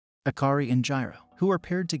Akari and Gyro, who are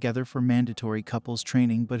paired together for mandatory couples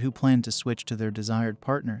training but who plan to switch to their desired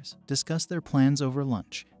partners, discuss their plans over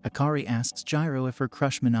lunch. Akari asks Gyro if her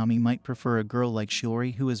crush Minami might prefer a girl like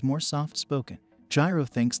Shiori who is more soft-spoken. Gyro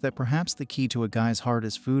thinks that perhaps the key to a guy's heart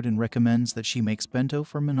is food and recommends that she makes bento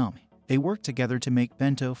for Minami. They work together to make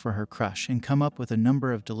bento for her crush and come up with a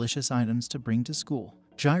number of delicious items to bring to school.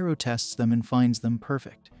 Gyro tests them and finds them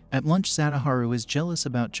perfect. At lunch, Sadaharu is jealous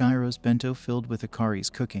about Gyro's bento filled with Akari's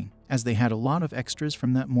cooking, as they had a lot of extras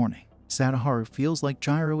from that morning. Sadaharu feels like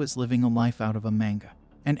Gyro is living a life out of a manga,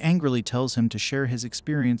 and angrily tells him to share his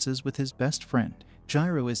experiences with his best friend.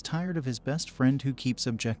 Gyro is tired of his best friend who keeps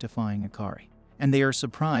objectifying Akari, and they are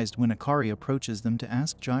surprised when Akari approaches them to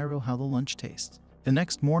ask Gyro how the lunch tastes. The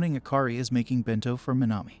next morning, Akari is making bento for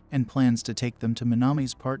Minami, and plans to take them to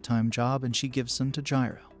Minami's part-time job, and she gives some to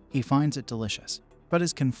Gyro. He finds it delicious, but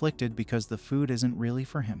is conflicted because the food isn't really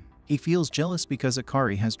for him. He feels jealous because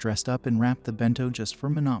Akari has dressed up and wrapped the bento just for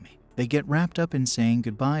Minami. They get wrapped up in saying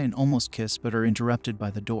goodbye and almost kiss but are interrupted by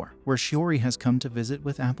the door, where Shiori has come to visit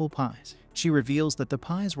with apple pies. She reveals that the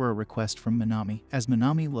pies were a request from Minami, as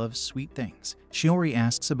Minami loves sweet things. Shiori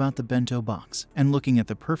asks about the bento box, and looking at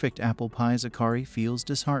the perfect apple pies, Akari feels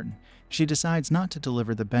disheartened. She decides not to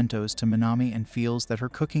deliver the bentos to Minami and feels that her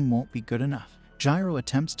cooking won't be good enough. Gyro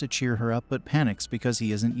attempts to cheer her up but panics because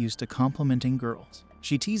he isn't used to complimenting girls.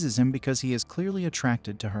 She teases him because he is clearly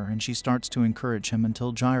attracted to her, and she starts to encourage him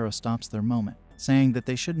until Gyro stops their moment, saying that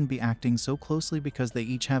they shouldn't be acting so closely because they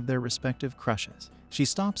each have their respective crushes. She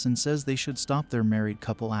stops and says they should stop their married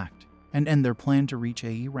couple act and end their plan to reach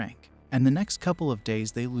AE rank. And the next couple of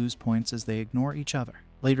days they lose points as they ignore each other.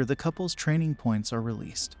 Later, the couple's training points are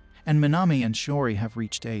released, and Minami and Shiori have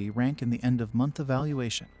reached AE rank in the end-of-month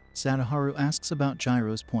evaluation. Sadaharu asks about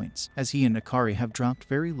Gyro's points, as he and Akari have dropped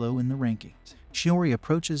very low in the rankings. Shiori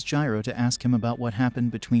approaches Gyro to ask him about what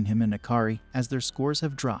happened between him and Akari, as their scores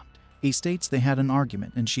have dropped. He states they had an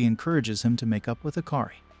argument, and she encourages him to make up with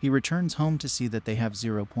Akari. He returns home to see that they have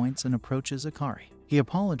 0 points and approaches Akari. He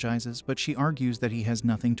apologizes, but she argues that he has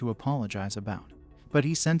nothing to apologize about. But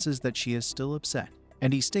he senses that she is still upset,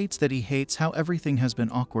 and he states that he hates how everything has been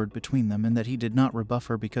awkward between them and that he did not rebuff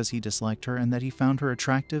her because he disliked her and that he found her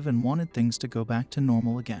attractive and wanted things to go back to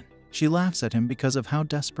normal again. She laughs at him because of how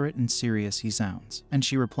desperate and serious he sounds, and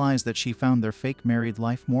she replies that she found their fake married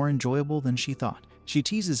life more enjoyable than she thought. She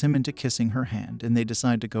teases him into kissing her hand, and they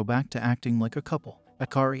decide to go back to acting like a couple.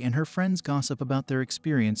 Akari and her friends gossip about their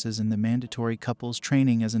experiences in the mandatory couples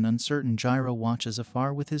training as an uncertain Gyro watches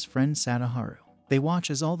afar with his friend Sadaharu. They watch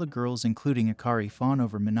as all the girls, including Akari, fawn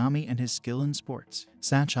over Minami and his skill in sports.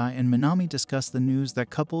 Sachai and Minami discuss the news that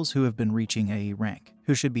couples who have been reaching AE rank,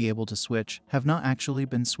 who should be able to switch, have not actually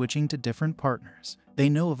been switching to different partners. They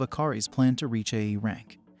know of Akari's plan to reach AE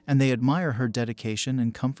rank, and they admire her dedication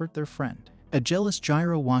and comfort their friend. A jealous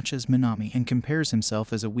Gyro watches Minami and compares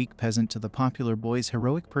himself as a weak peasant to the popular boy's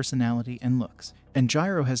heroic personality and looks, and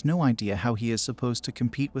Gyro has no idea how he is supposed to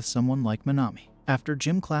compete with someone like Minami. After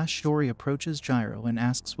gym class, Shiori approaches Gyro and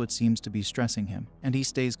asks what seems to be stressing him, and he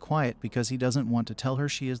stays quiet because he doesn't want to tell her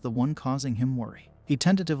she is the one causing him worry. He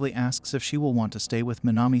tentatively asks if she will want to stay with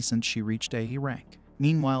Minami since she reached AE rank.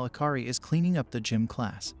 Meanwhile, Akari is cleaning up the gym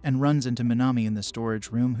class and runs into Minami in the storage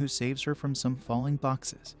room, who saves her from some falling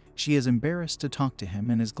boxes. She is embarrassed to talk to him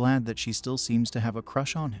and is glad that she still seems to have a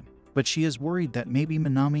crush on him. But she is worried that maybe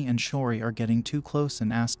Minami and Shiori are getting too close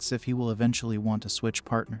and asks if he will eventually want to switch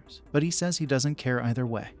partners. But he says he doesn't care either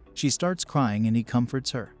way. She starts crying and he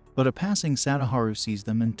comforts her. But a passing Sadaharu sees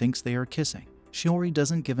them and thinks they are kissing. Shiori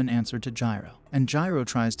doesn't give an answer to Gyro, and Gyro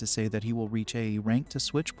tries to say that he will reach AE rank to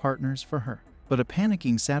switch partners for her. But a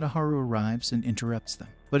panicking Sadaharu arrives and interrupts them,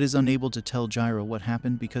 but is unable to tell Gyro what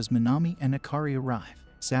happened because Minami and Akari arrive.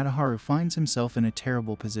 Sadaharu finds himself in a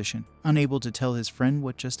terrible position, unable to tell his friend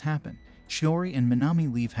what just happened. Shiori and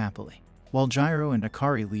Minami leave happily, while Gyro and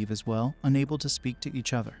Akari leave as well, unable to speak to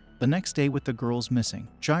each other. The next day, with the girls missing,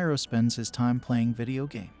 Gyro spends his time playing video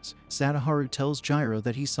games. Sadaharu tells Gyro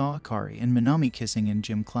that he saw Akari and Minami kissing in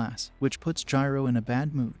gym class, which puts Gyro in a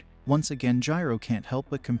bad mood. Once again, Gyro can't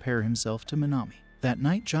help but compare himself to Minami. That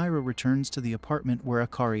night, Gyro returns to the apartment where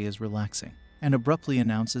Akari is relaxing, and abruptly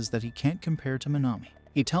announces that he can't compare to Minami.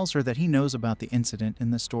 He tells her that he knows about the incident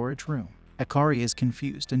in the storage room. Akari is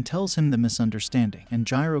confused and tells him the misunderstanding, and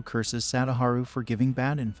Gyro curses Sadaharu for giving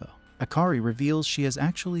bad info. Akari reveals she is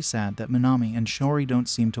actually sad that Minami and Shiori don't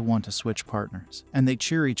seem to want to switch partners, and they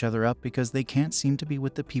cheer each other up because they can't seem to be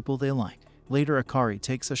with the people they like. Later, Akari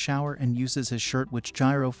takes a shower and uses his shirt, which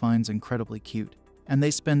Gyro finds incredibly cute, and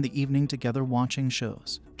they spend the evening together watching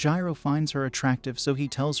shows. Gyro finds her attractive, so he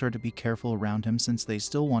tells her to be careful around him since they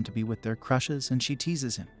still want to be with their crushes, and she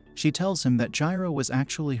teases him. She tells him that Gyro was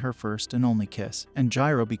actually her first and only kiss, and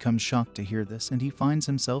Gyro becomes shocked to hear this and he finds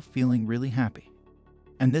himself feeling really happy.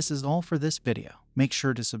 And this is all for this video. Make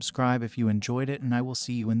sure to subscribe if you enjoyed it and I will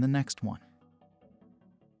see you in the next one.